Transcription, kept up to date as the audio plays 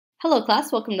Hello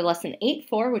class, welcome to lesson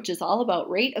 8.4, which is all about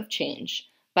rate of change.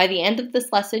 By the end of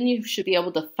this lesson, you should be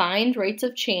able to find rates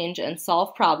of change and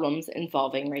solve problems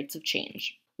involving rates of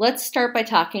change. Let's start by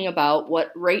talking about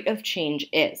what rate of change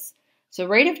is. So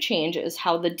rate of change is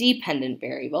how the dependent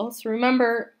variable, so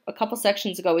remember a couple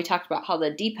sections ago we talked about how the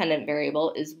dependent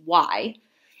variable is y.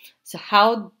 So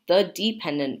how the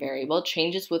dependent variable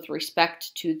changes with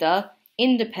respect to the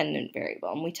independent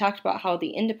variable. And we talked about how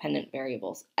the independent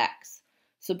variable is x.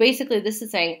 So basically this is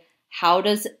saying, how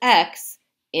does x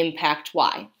impact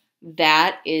y?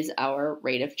 That is our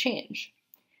rate of change.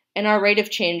 And our rate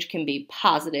of change can be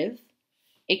positive,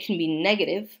 it can be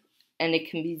negative, and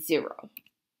it can be 0.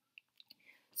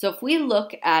 So if we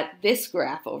look at this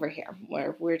graph over here,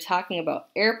 where we're talking about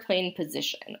airplane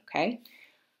position, okay?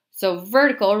 So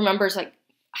vertical, remember, is like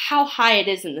how high it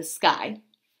is in the sky.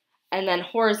 And then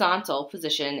horizontal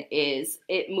position is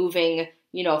it moving,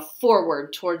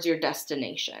 forward towards your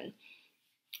destination.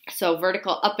 So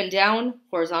vertical up and down,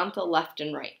 horizontal left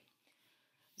and right.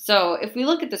 So if we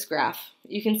look at this graph,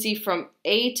 you can see from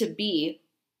A to B,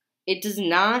 it does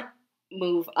not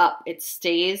move up. It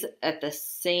stays at the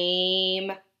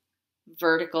same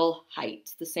vertical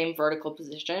height, the same vertical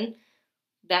position.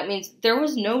 That means there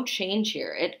was no change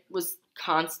here. It was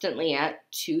constantly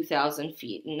at 2,000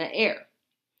 feet in the air.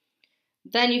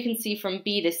 Then you can see from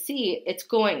B to C, it's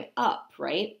going up,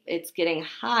 right? It's getting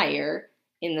higher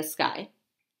in the sky.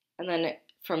 And then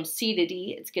from C to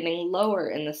D, it's getting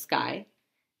lower in the sky.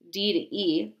 D to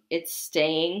E, it's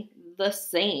staying the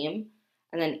same.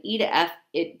 And then E to F,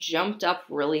 it jumped up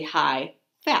really high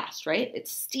fast, right?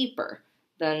 It's steeper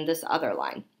than this other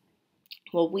line.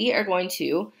 Well, we are going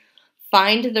to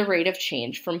find the rate of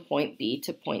change from point B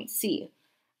to point C.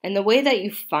 And the way that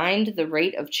you find the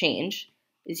rate of change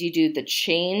is you do the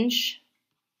change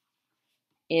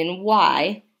in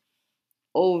y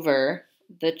over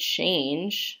the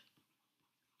change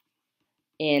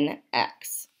in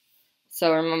x.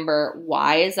 So remember,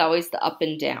 y is always the up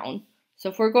and down. So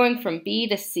if we're going from B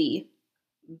to C,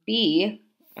 B,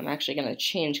 I'm actually going to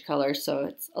change color so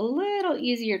it's a little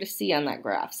easier to see on that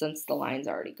graph since the line's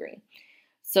already green.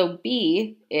 So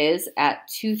B is at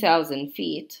 2,000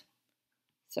 feet,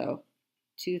 so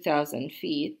 2,000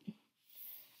 feet.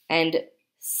 And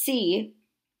C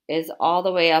is all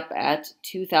the way up at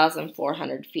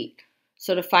 2,400 feet.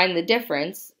 So to find the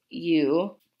difference,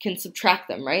 you can subtract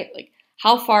them, right? Like,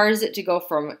 how far is it to go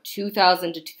from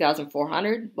 2,000 to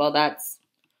 2,400? Well, that's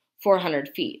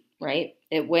 400 feet, right?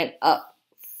 It went up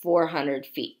 400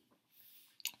 feet.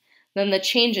 Then the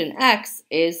change in x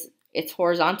is its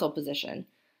horizontal position.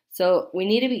 So we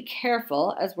need to be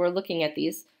careful as we're looking at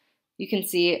these. You can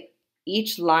see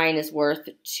each line is worth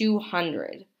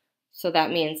 200. So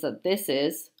that means that this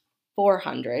is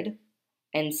 400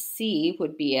 and C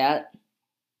would be at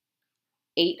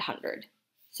 800.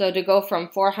 So to go from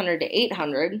 400 to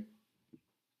 800,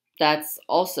 that's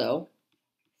also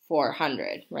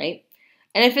 400, right?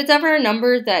 And if it's ever a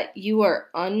number that you are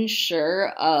unsure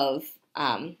of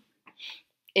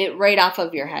it right off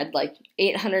of your head, like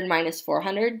 800 minus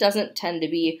 400 doesn't tend to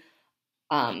be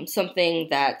something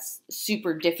that's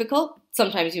super difficult.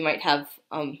 Sometimes you might have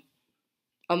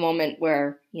a moment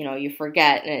where, you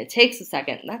forget and it takes a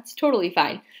second. That's totally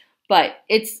fine. But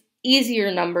it's easier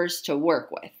numbers to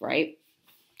work with, right?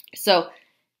 So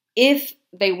if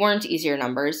they weren't easier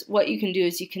numbers, what you can do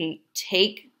is you can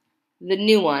take the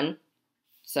new one.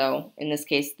 So in this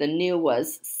case, the new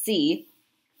was C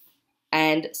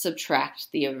and subtract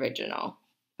the original.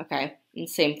 Okay, and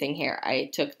same thing here. I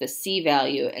took the C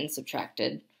value and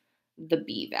subtracted the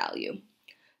B value.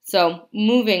 So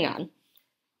moving on.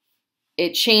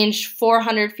 It changed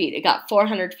 400 feet. It got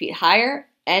 400 feet higher,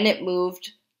 and it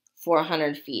moved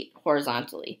 400 feet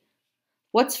horizontally.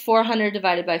 What's 400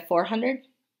 divided by 400?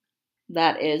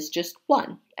 That is just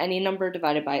 1. Any number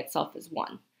divided by itself is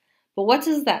 1. But what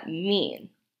does that mean?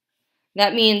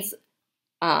 That means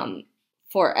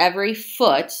for every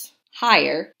foot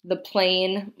higher, the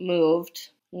plane moved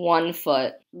 1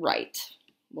 foot right,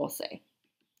 we'll say.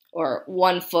 Or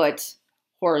 1 foot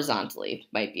horizontally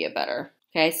might be a better.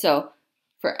 Okay, so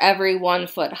for every 1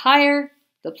 foot higher,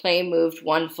 the plane moved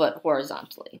 1 foot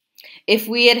horizontally. If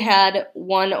we had had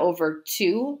 1 over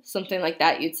 2, something like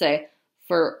that, you'd say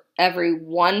for every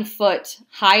 1 foot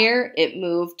higher, it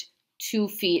moved 2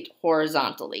 feet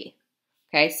horizontally.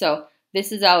 Okay, so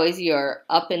this is always your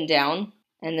up and down,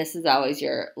 and this is always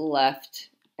your left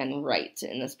and right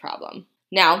in this problem.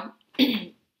 Now,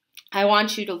 I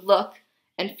want you to look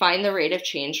and find the rate of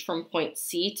change from point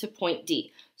C to point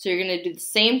D. So you're going to do the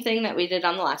same thing that we did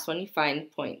on the last one. You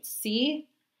find point C,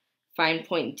 find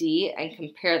point D, and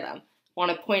compare them. I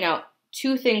want to point out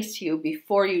two things to you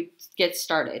before you get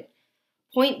started.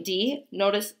 Point D,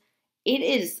 notice it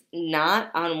is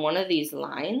not on one of these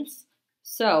lines.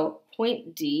 So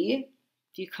point D,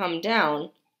 if you come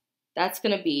down, that's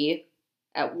going to be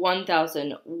at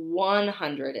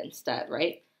 1,100 instead,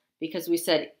 right? Because we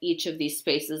said each of these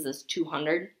spaces is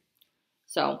 200.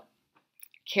 So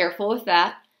careful with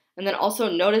that. And then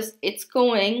also notice it's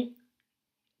going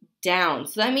down.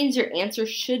 So that means your answer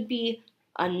should be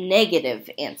a negative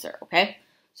answer, okay?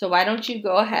 So why don't you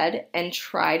go ahead and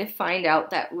try to find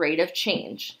out that rate of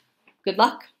change. Good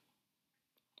luck.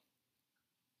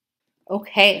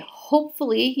 Okay,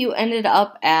 hopefully you ended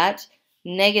up at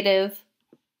negative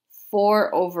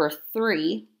 4 over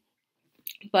 3.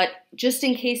 But just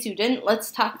in case you didn't,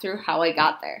 let's talk through how I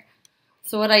got there.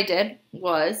 So what I did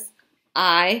was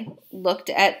I looked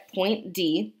at point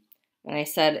D, and I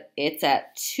said it's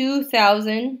at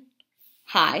 2,000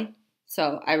 high.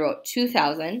 So I wrote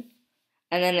 2,000,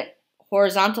 and then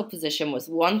horizontal position was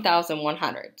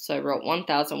 1,100. So I wrote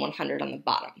 1,100 on the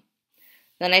bottom.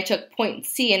 Then I took point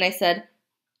C and I said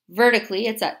vertically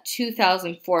it's at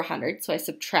 2,400. So I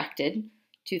subtracted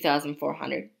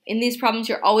 2,400. In these problems,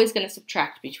 you're always going to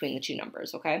subtract between the two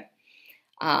numbers, okay?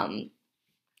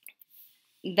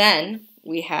 Then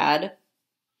we had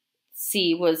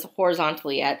C was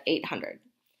horizontally at 800.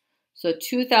 So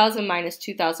 2,000 minus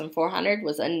 2,400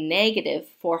 was a negative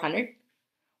 400.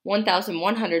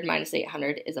 1,100 minus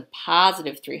 800 is a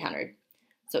positive 300.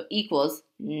 So equals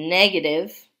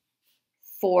negative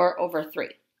 4 over 3.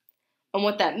 And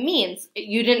what that means,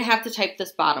 you didn't have to type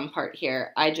this bottom part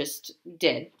here. I just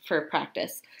did for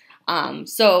practice.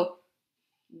 So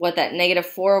what that negative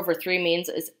 4 over 3 means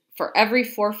is for every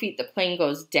 4 feet the plane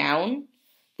goes down,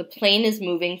 the plane is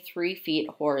moving 3 feet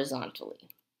horizontally.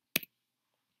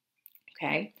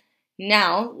 Okay,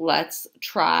 now let's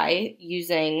try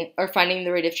using or finding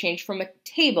the rate of change from a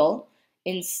table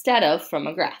instead of from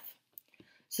a graph.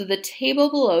 So the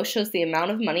table below shows the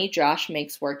amount of money Josh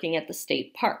makes working at the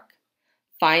state park.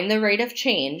 Find the rate of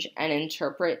change and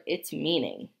interpret its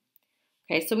meaning.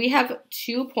 Okay, so we have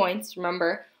 2 points.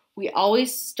 Remember, we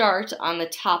always start on the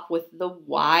top with the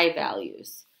y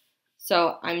values.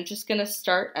 So I'm just going to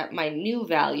start at my new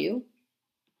value,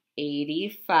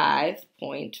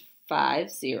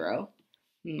 85.50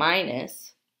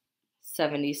 minus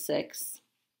 76.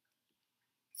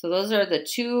 So those are the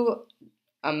 2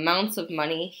 amounts of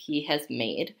money he has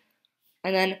made.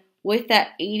 And then with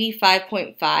that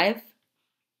 85.5,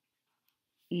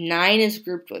 9 is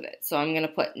grouped with it. So I'm going to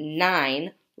put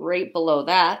 9 right below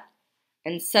that.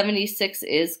 And 76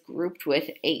 is grouped with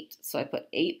 8. So I put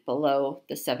 8 below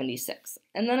the 76.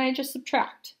 And then I just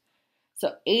subtract.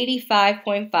 So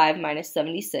 85.5 minus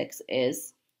 76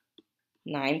 is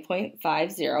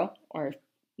 9.50, or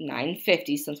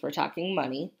 950 since we're talking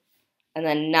money. And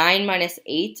then 9 minus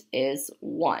 8 is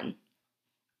 1.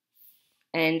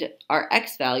 And our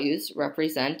x values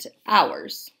represent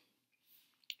hours.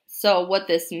 So what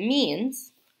this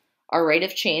means, our rate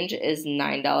of change is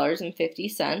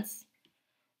 $9.50.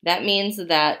 That means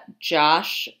that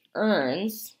Josh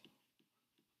earns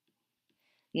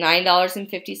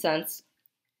 $9.50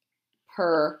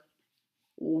 per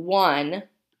 1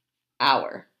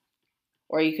 hour.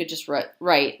 Or you could just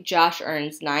write Josh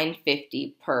earns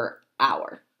 $9.50 per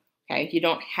hour. Okay, you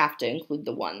don't have to include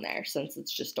the 1 there since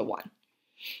it's just a 1.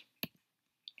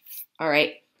 All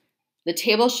right. The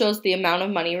table shows the amount of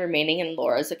money remaining in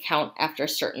Laura's account after a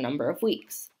certain number of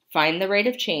weeks. Find the rate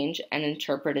of change and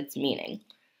interpret its meaning.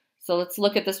 So let's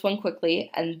look at this one quickly,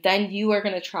 and then you are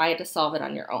going to try to solve it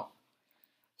on your own.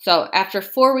 So after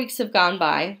 4 weeks have gone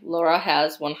by, Laura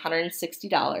has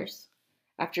 $160.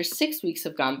 After 6 weeks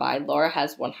have gone by, Laura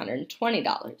has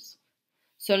 $120.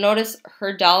 So notice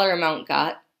her dollar amount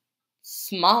got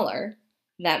smaller.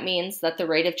 That means that the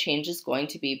rate of change is going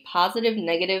to be positive,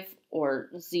 negative, or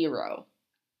 0.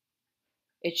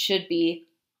 It should be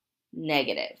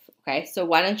negative. Okay, so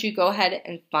why don't you go ahead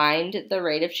and find the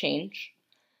rate of change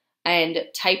and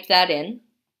type that in.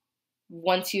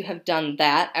 Once you have done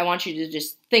that, I want you to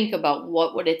just think about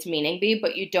what would its meaning be,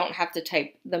 but you don't have to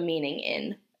type the meaning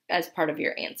in as part of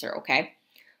your answer, okay?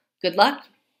 Good luck.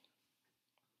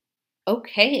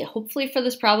 Okay, hopefully for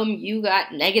this problem you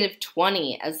got negative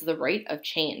 20 as the rate of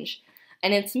change.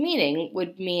 And its meaning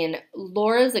would mean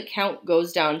Laura's account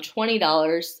goes down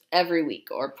 $20 every week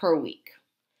or per week.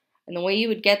 And the way you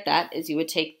would get that is you would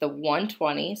take the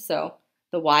 120, so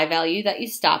the y value that you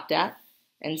stopped at,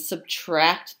 and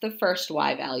subtract the first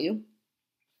y value.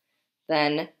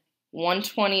 Then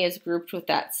 120 is grouped with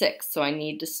that 6, so I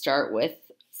need to start with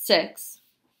 6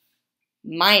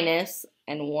 minus,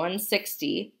 and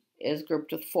 160 is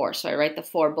grouped with 4. So I write the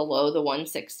 4 below the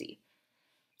 160.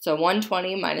 So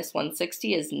 120 minus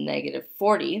 160 is negative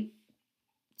 40.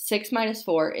 6 minus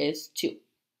 4 is 2.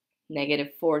 Negative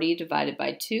 40 divided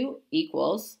by 2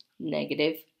 equals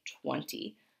negative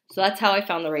 20. So that's how I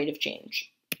found the rate of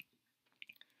change.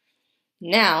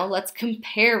 Now let's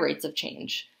compare rates of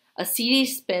change. A CD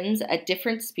spins at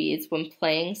different speeds when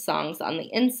playing songs on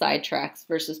the inside tracks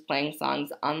versus playing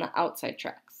songs on the outside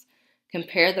tracks.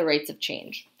 Compare the rates of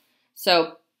change.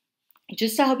 So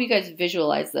just to help you guys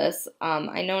visualize this,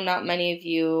 I know not many of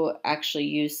you actually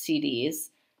use CDs,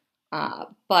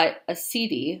 but a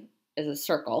CD is a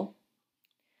circle,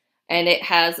 and it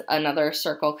has another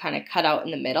circle kind of cut out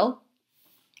in the middle.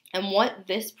 And what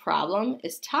this problem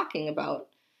is talking about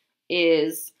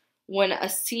is when a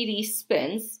CD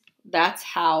spins, that's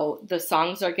how the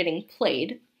songs are getting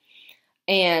played.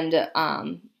 And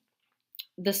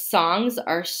the songs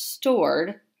are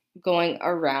stored going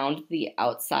around the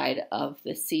outside of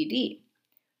the CD.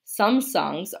 Some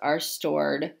songs are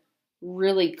stored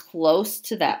really close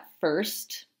to that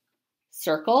first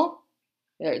circle,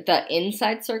 the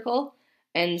inside circle,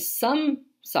 and some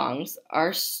songs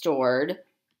are stored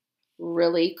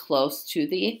really close to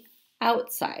the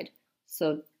outside.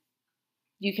 So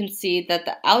you can see that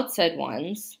the outside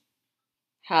ones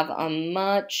have a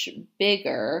much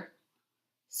bigger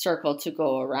circle to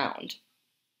go around.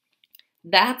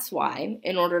 That's why,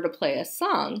 in order to play a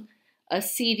song, a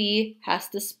CD has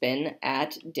to spin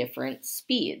at different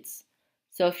speeds.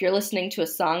 So if you're listening to a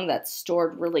song that's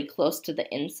stored really close to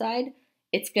the inside,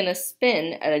 it's going to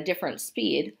spin at a different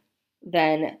speed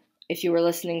than if you were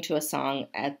listening to a song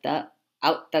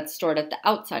that's stored at the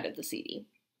outside of the CD.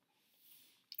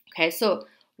 Okay, so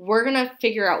we're going to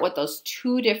figure out what those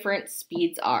two different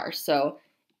speeds are. So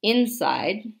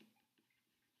inside,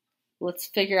 let's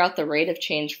figure out the rate of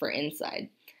change for inside.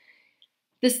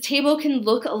 This table can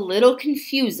look a little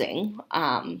confusing,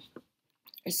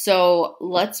 so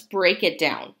let's break it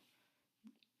down.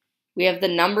 We have the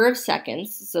number of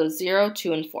seconds, so 0,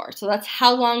 2, and 4. So that's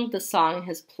how long the song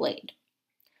has played.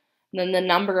 And then the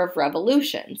number of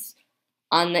revolutions.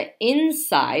 On the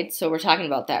inside, so we're talking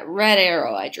about that red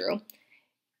arrow I drew,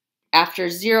 after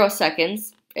 0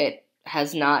 seconds, it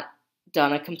has not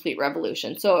done a complete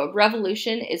revolution. So a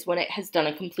revolution is when it has done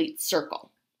a complete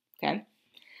circle, okay?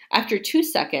 After 2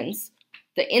 seconds,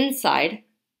 the inside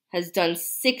has done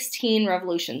 16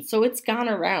 revolutions. So it's gone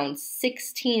around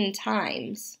 16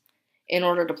 times in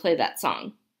order to play that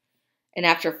song. And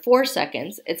after 4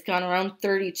 seconds, it's gone around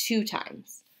 32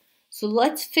 times. So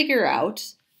let's figure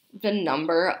out the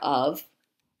number of,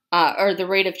 or the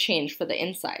rate of change for the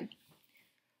inside.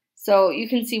 So you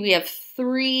can see we have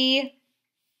 3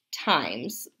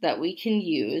 times that we can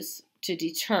use to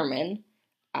determine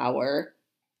our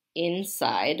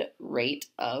inside rate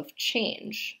of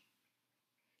change.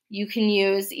 You can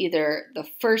use either the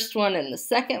first one and the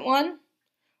second one,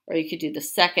 or you could do the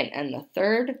second and the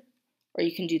third, or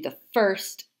you can do the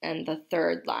first and the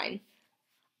third line.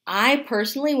 I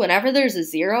personally, whenever there's a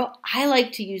 0, I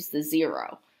like to use the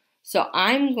 0. So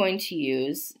I'm going to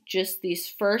use just these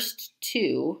first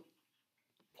 2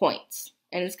 points.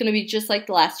 And it's going to be just like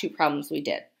the last 2 problems we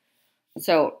did.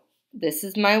 So this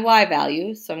is my y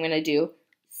value. So I'm going to do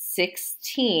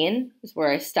 16 is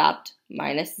where I stopped,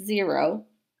 minus 0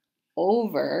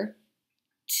 over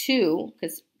 2,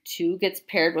 because 2 gets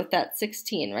paired with that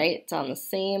 16, right? It's on the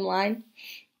same line,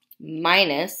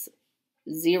 minus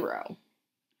 0.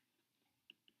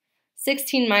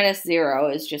 16 minus 0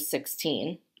 is just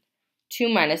 16. 2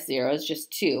 minus 0 is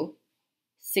just 2.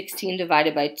 16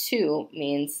 divided by 2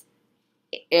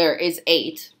 is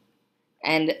 8.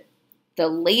 And the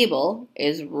label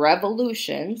is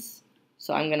revolutions.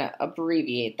 So I'm going to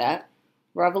abbreviate that.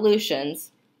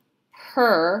 Revolutions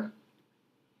per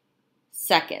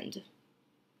second.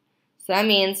 So that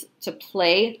means to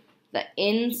play the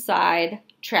inside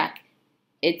track,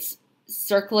 it's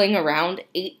circling around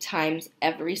 8 times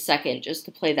every second just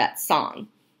to play that song.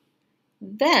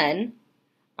 Then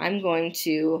I'm going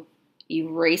to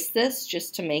erase this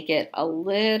just to make it a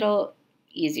little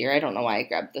easier. I don't know why I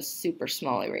grabbed the super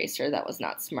small eraser. That was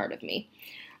not smart of me.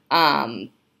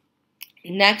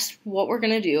 Next, what we're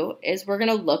going to do is we're going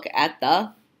to look at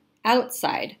the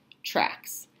outside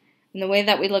tracks. And the way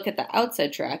that we look at the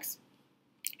outside tracks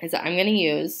is that I'm going to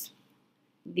use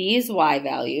these y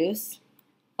values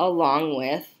along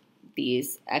with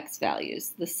these x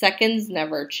values. The seconds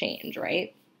never change,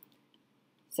 right?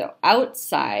 So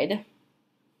outside,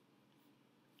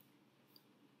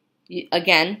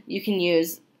 again, you can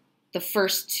use the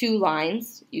first 2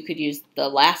 lines, you could use the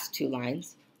last 2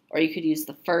 lines, or you could use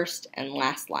the first and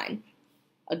last line.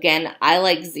 Again, I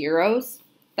like zeros.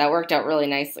 That worked out really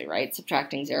nicely, right?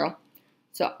 Subtracting 0.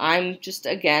 So I'm just,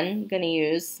 again, going to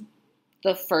use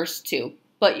the first two.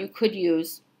 But you could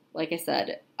use, like I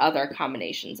said, other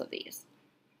combinations of these.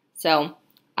 So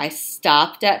I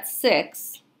stopped at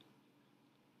 6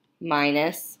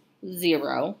 minus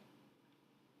 0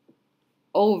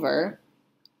 over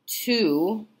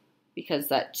 2, because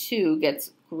that 2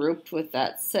 gets grouped with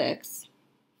that 6,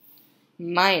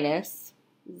 minus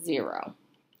 0.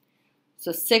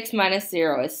 So 6 minus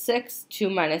 0 is 6, 2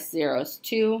 minus 0 is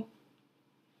 2.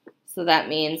 So that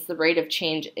means the rate of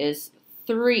change is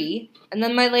 3. And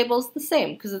then my label is the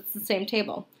same because it's the same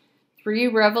table. 3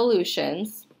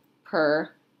 revolutions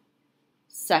per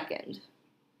second.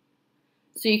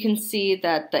 So you can see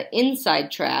that the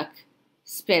inside track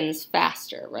spins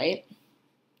faster, right?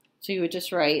 So you would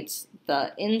just write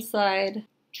the inside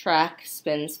track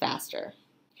spins faster.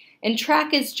 And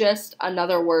track is just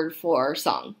another word for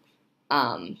song.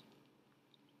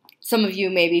 Some of you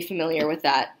may be familiar with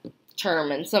that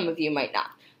term and some of you might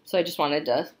not. So I just wanted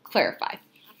to clarify.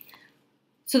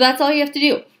 So that's all you have to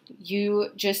do.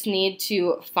 You just need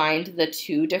to find the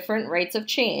two different rates of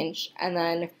change and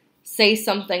then say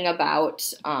something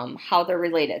about how they're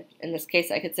related. In this case,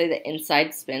 I could say the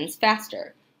inside spins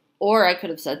faster. Or I could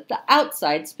have said the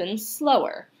outside spins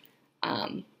slower.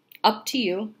 Up to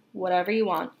you, whatever you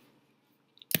want.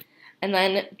 And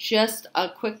then just a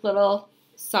quick little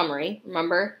summary.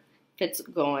 Remember, if it's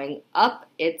going up,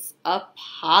 it's a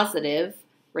positive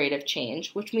rate of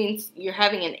change, which means you're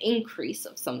having an increase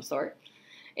of some sort.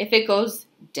 If it goes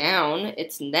down,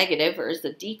 it's negative or is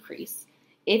a decrease.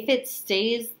 If it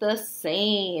stays the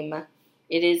same,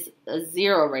 it is a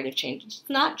 0 rate of change. It's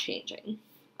not changing.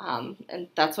 And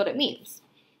that's what it means.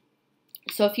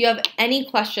 So if you have any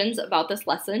questions about this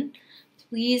lesson,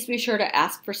 please be sure to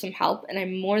ask for some help, and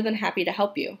I'm more than happy to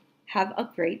help you. Have a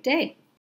great day.